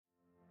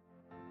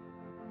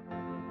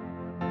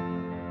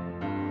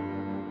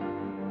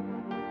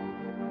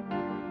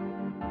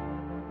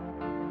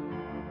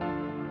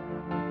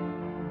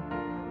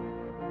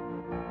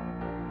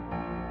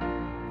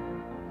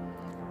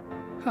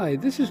Hi,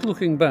 this is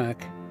Looking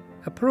Back,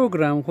 a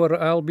program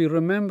where I'll be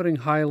remembering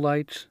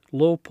highlights,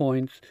 low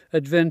points,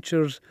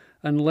 adventures,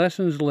 and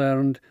lessons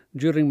learned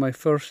during my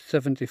first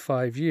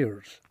 75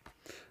 years.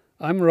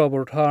 I'm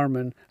Robert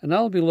Harmon, and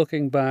I'll be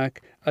looking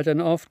back at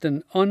an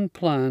often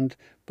unplanned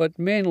but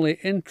mainly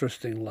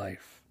interesting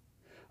life.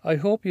 I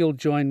hope you'll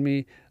join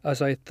me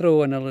as I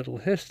throw in a little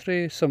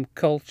history, some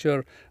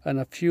culture, and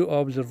a few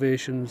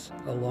observations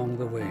along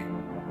the way.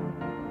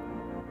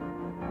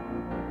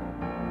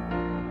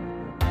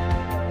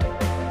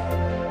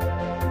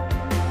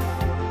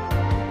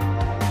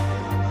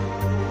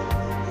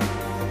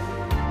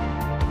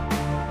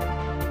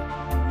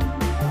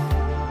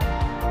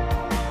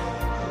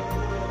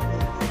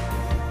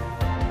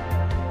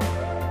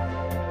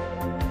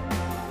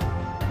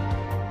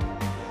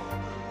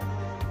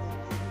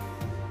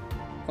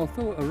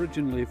 Although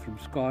originally from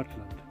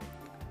Scotland,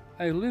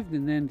 I lived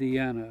in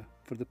Indiana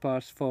for the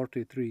past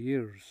 43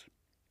 years.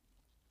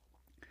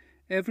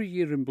 Every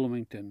year in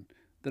Bloomington,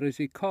 there is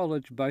a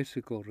college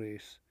bicycle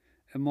race,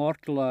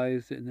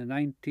 immortalized in the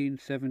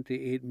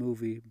 1978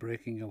 movie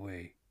Breaking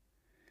Away.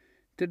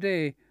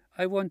 Today,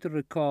 I want to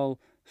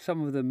recall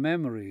some of the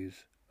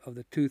memories of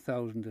the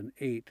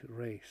 2008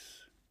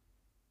 race.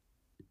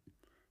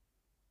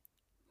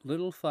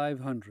 Little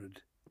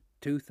 500,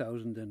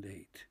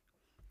 2008.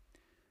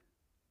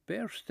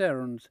 Bear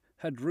Stearns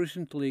had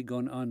recently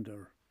gone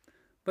under,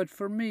 but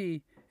for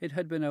me it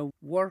had been a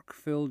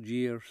work-filled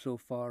year so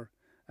far,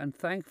 and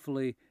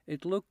thankfully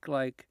it looked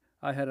like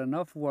I had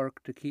enough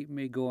work to keep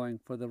me going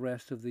for the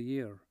rest of the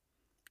year.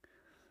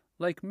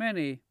 Like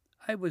many,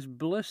 I was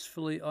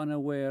blissfully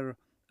unaware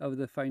of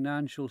the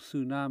financial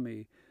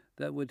tsunami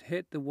that would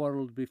hit the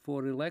world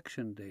before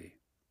Election Day.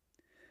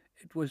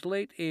 It was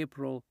late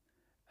April,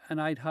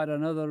 and I'd had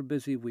another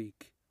busy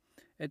week.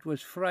 It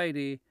was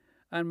Friday,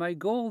 and my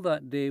goal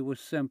that day was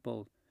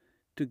simple: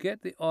 to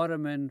get the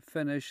Ottoman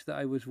finish that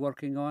I was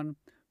working on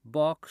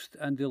boxed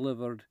and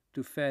delivered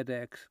to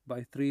FedEx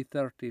by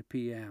 3:30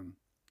 p.m.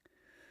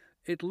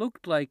 It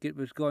looked like it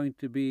was going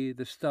to be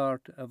the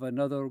start of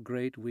another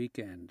great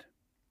weekend.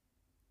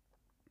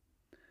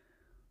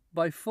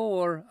 By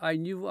 4, I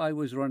knew I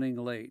was running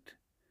late,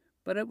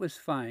 but it was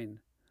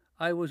fine.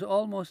 I was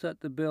almost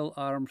at the Bill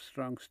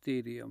Armstrong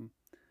Stadium.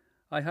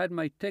 I had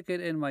my ticket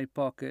in my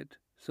pocket,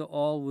 so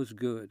all was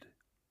good.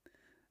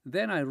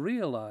 Then I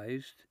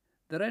realized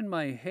that in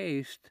my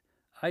haste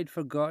I'd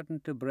forgotten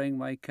to bring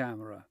my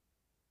camera.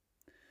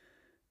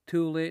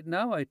 Too late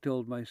now, I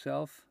told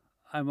myself.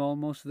 I'm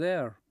almost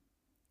there.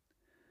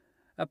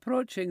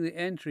 Approaching the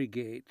entry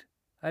gate,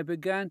 I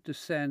began to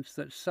sense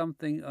that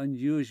something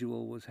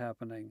unusual was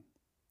happening.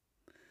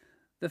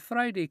 The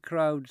Friday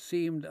crowd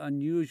seemed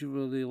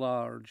unusually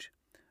large,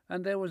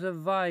 and there was a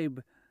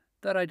vibe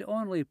that I'd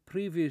only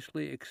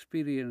previously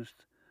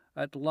experienced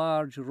at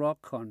large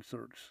rock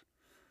concerts,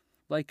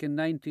 like in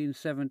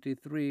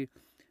 1973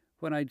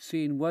 when I'd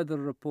seen Weather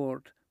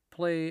Report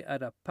play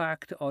at a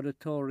packed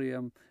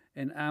auditorium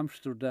in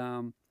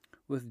Amsterdam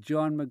with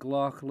John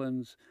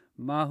McLaughlin's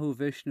Mahu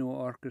Vishnu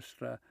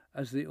Orchestra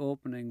as the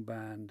opening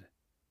band.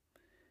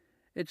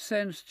 It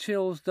sends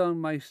chills down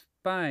my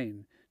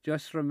spine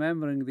just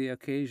remembering the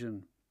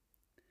occasion.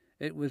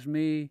 It was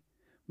me,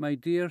 my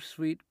dear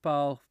sweet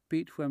pal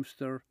Pete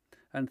Wimster,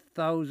 and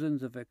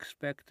thousands of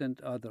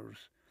expectant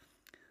others.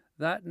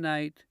 That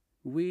night,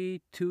 we,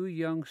 two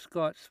young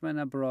Scotsmen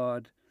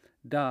abroad,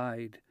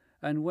 died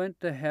and went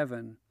to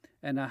heaven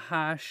in a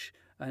hash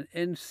and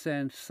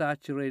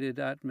incense-saturated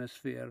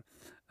atmosphere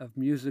of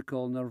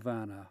musical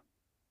nirvana.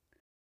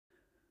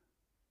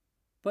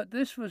 But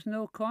this was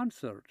no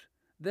concert.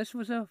 This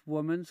was a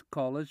women's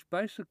college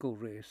bicycle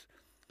race,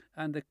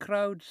 and the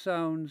crowd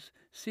sounds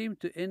seemed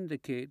to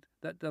indicate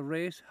that the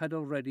race had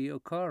already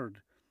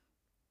occurred,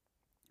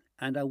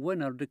 and a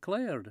winner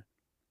declared.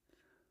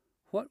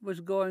 What was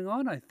going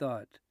on, I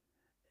thought?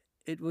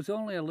 It was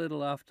only a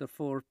little after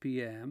 4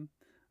 p.m.,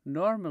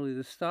 normally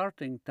the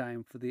starting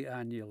time for the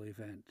annual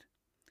event.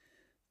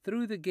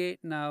 Through the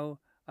gate now,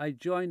 I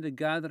joined the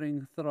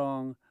gathering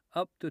throng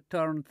up to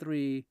turn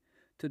 3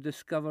 to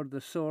discover the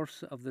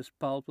source of this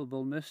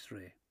palpable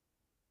mystery.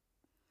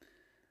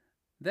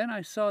 Then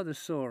I saw the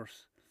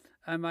source,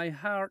 and my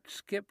heart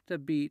skipped a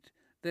beat,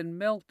 then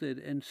melted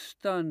in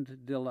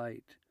stunned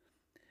delight.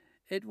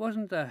 It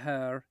wasn't a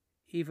her,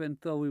 even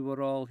though we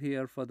were all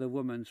here for the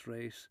women's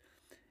race.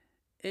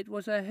 It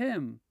was a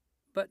him,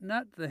 but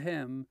not the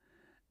him,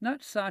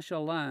 not Sasha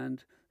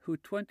Land, who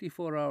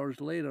 24 hours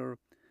later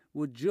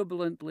would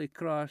jubilantly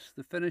cross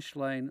the finish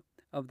line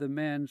of the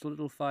men's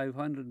Little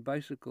 500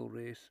 bicycle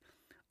race,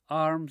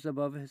 arms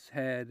above his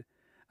head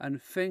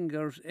and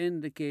fingers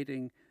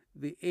indicating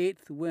the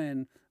 8th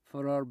win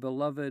for our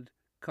beloved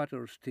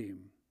Cutters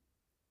team.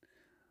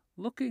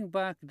 Looking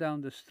back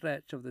down the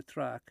stretch of the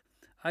track,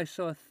 I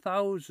saw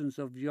thousands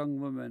of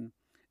young women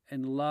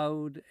in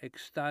loud,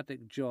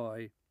 ecstatic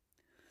joy,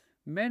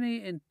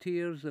 many in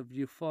tears of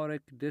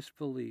euphoric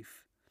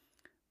disbelief,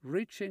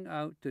 reaching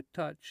out to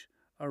touch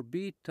or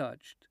be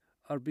touched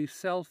or be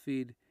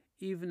selfied,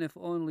 even if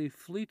only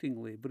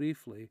fleetingly,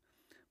 briefly,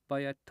 by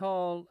a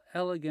tall,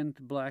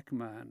 elegant black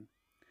man.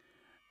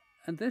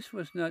 And this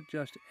was not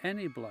just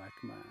any black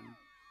man.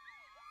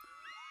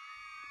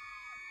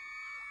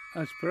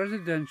 As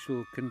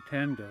presidential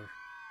contender,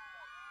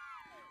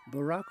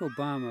 Barack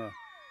Obama,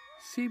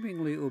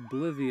 seemingly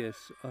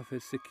oblivious of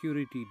his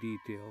security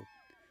detail,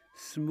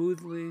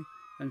 smoothly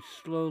and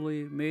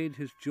slowly made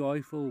his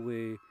joyful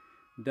way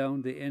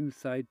down the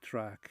inside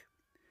track,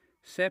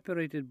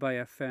 separated by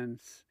a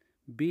fence,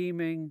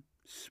 beaming,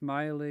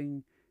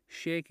 smiling,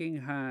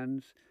 shaking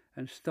hands,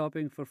 and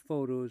stopping for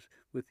photos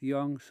with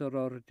young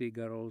sorority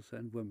girls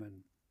and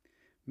women,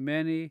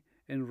 many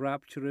in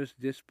rapturous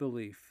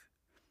disbelief.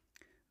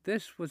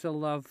 This was a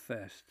love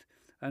fest,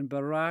 and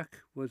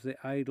Barack was the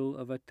idol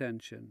of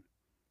attention.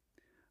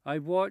 I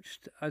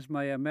watched as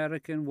my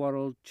American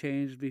world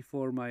changed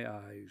before my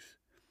eyes.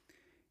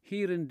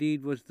 Here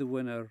indeed was the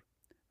winner,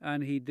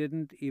 and he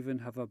didn't even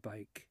have a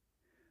bike.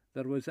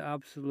 There was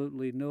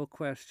absolutely no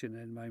question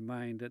in my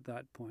mind at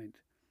that point.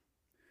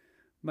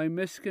 My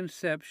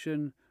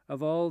misconception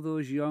of all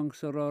those young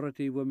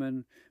sorority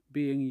women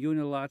being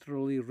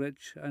unilaterally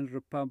rich and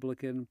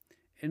Republican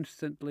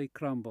instantly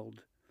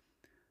crumbled.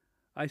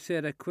 I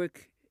said a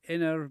quick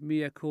inner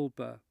mea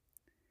culpa.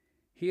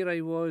 Here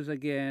I was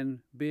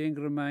again being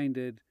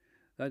reminded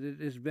that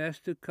it is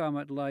best to come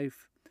at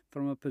life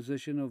from a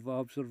position of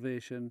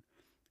observation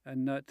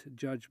and not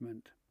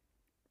judgment.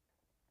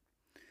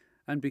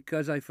 And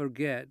because I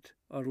forget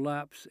or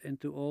lapse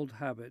into old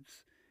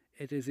habits,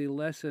 it is a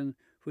lesson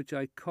which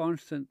I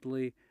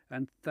constantly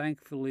and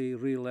thankfully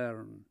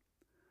relearn.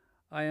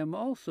 I am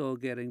also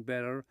getting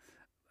better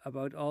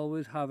about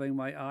always having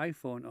my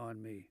iPhone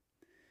on me.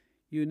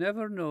 You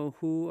never know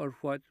who or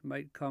what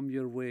might come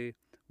your way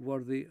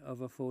worthy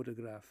of a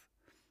photograph.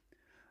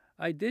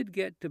 I did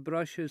get to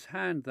brush his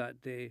hand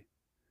that day,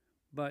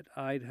 but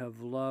I'd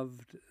have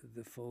loved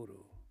the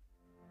photo.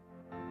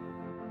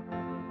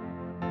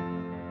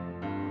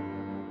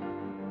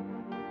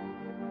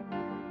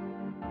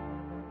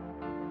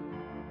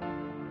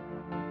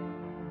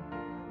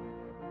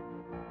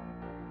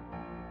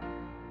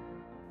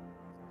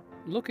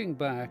 Looking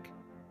Back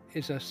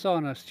is a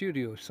Sauna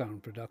Studio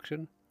sound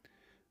production,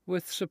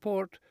 with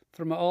support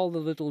from all the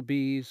little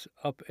bees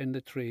up in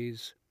the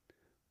trees,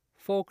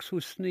 folks who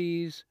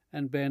sneeze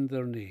and bend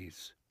their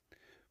knees,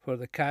 where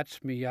the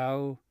cats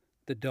meow,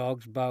 the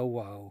dogs bow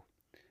wow,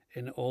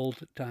 in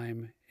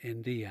old-time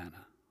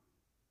Indiana.